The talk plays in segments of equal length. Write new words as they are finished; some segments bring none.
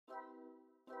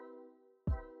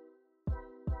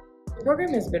The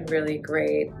program has been really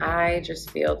great. I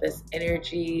just feel this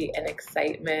energy and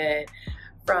excitement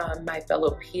from my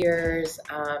fellow peers.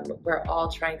 We're all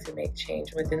trying to make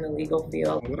change within the legal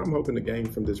field. What I'm hoping to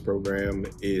gain from this program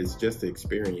is just the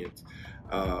experience,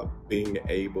 being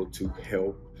able to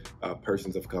help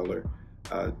persons of color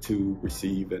to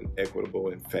receive an equitable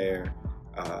and fair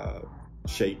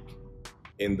shake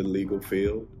in the legal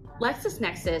field.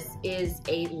 LexisNexis is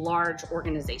a large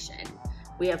organization.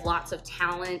 We have lots of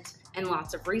talent and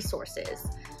lots of resources.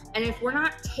 And if we're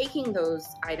not taking those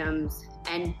items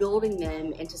and building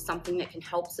them into something that can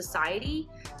help society,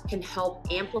 can help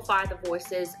amplify the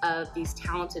voices of these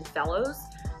talented fellows,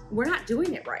 we're not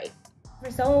doing it right. For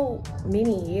so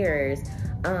many years,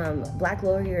 Black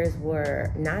lawyers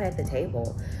were not at the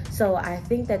table. So I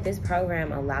think that this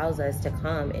program allows us to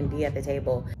come and be at the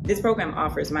table. This program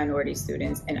offers minority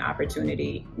students an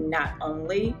opportunity not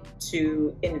only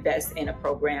to invest in a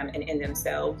program and in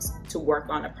themselves to work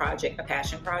on a project, a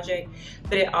passion project,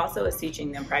 but it also is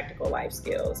teaching them practical life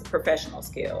skills, professional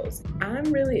skills.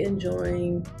 I'm really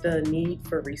enjoying the need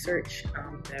for research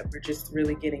that we're just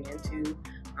really getting into.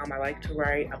 I like to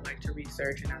write, I like to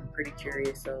research, and I'm pretty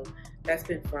curious, so that's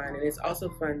been fun. And it's also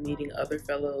fun meeting other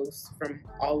fellows from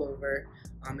all over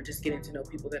and just getting to know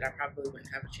people that I probably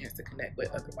wouldn't have a chance to connect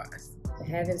with otherwise.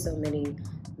 Having so many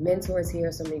mentors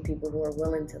here, so many people who are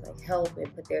willing to help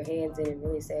and put their hands in and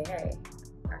really say, hey,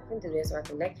 I can do this, or I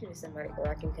can connect you to somebody, or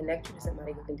I can connect you to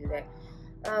somebody who can do that.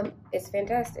 It's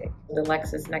fantastic. The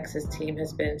LexisNexis team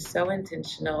has been so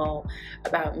intentional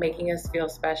about making us feel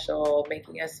special,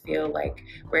 making us feel like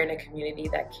we're in a community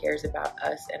that cares about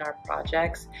us and our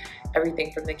projects.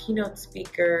 Everything from the keynote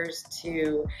speakers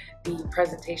to the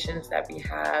presentations that we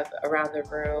have around the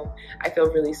room. I feel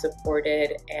really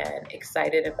supported and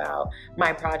excited about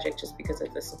my project just because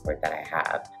of the support that I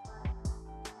have.